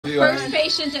First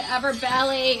patient to ever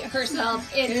ballet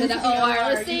herself into the OR.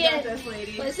 Let's see it.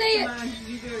 Let's see it. Come on,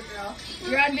 you do it, girl.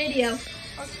 You're on video.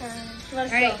 Okay. All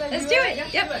right, let's do it.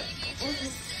 Yep.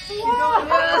 Keep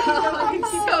going.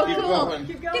 So Keep cool. going.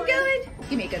 Keep going. Keep going.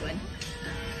 Give me a good one.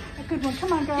 A good one.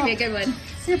 Come on, girl. Give me a good one.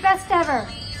 It's your best ever.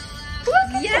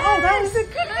 Yes. Oh, that is a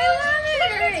good one. I love it.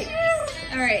 All right.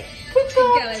 All right. Keep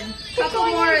going. Going. Couple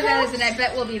more of those, and I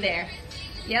bet we'll be there.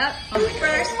 Yep.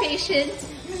 First patient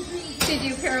to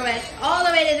do pirouette all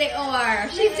the way to the OR.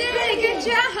 She did it.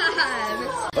 Good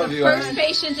job. Love you. First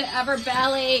patient to ever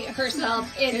ballet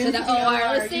herself into the OR.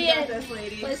 Let's see You got it. this,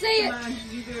 lady. Let's see it. Come on,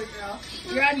 you do it, girl.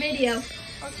 You're on video.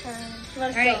 Okay. All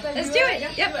right. Let's do it.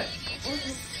 Yep.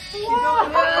 Keep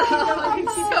going.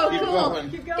 So Keep cool. going.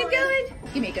 Keep Keep going.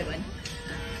 Give me a good one.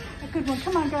 A good one.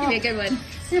 Come on, girl. Give me a good one.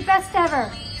 It's your best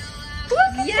ever.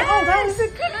 Yes. Oh, that is a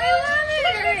good one. I love it.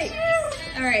 All right.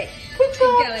 All right. Keep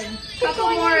going. Couple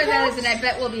more of those, and I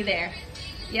bet we'll be there.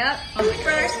 Yep.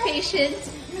 First patient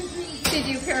to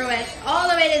do pirouette all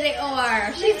the way to the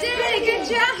OR. She did it. Good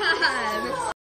job.